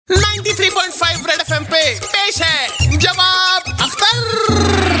93.5 red FM पे पेश है जवाब अख्तर।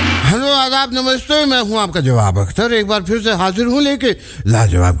 हेलो आदाब नमस्ते, मैं हूं आपका जवाब अख्तर। एक बार फिर से हाजिर हूं लेके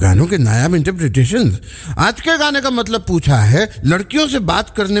लाजवाब गानों के नायाब इंटरप्रिटेशंस। आज के गाने का मतलब पूछा है लड़कियों से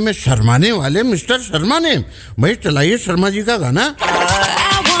बात करने में शर्माने वाले मिस्टर शर्मा ने। भाई चलाइए शर्मा जी का गाना।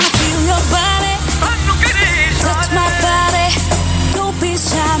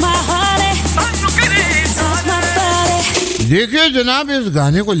 देखिए जनाब, इस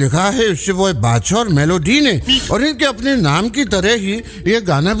गाने को लिखा है इससे वो बादशाह और मेलोडी ने, और इनके अपने नाम की तरह ही ये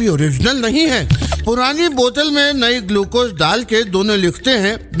गाना भी ओरिजिनल नहीं है। पुरानी बोतल में नई ग्लूकोज डाल के दोनों लिखते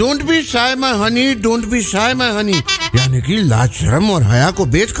हैं don't be shy my Honey, don't be shy my Honey, यानी कि लाज शर्म और हया को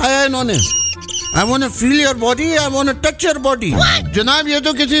बेच खाया इन्होंने। I wanna feel your body, I wanna touch your body। जनाब ये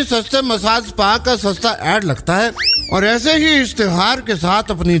तो किसी सस्ते मसाज स्पा का सस्ता ऐड लगता है। और ऐसे ही इश्तिहार के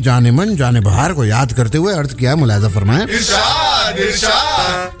साथ अपनी जाने मन जाने बहार को याद करते हुए अर्ज किया, मुलाहिजा फरमाएं। इरशाद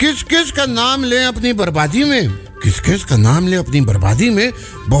इरशाद। किस किस का नाम लें अपनी बर्बादी में, किस किस का नाम लें अपनी बर्बादी में,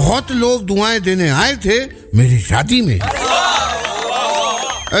 बहुत लोग दुआएं देने आए थे मेरी शादी में।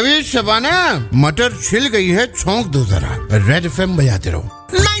 अभी शबाना मटर छिल गई है, छौंक दो जरा। रेड एफएम बजाते रहो।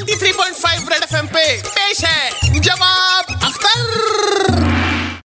 93.5 रेड एफएम पे पेश है जवाब अख्तर।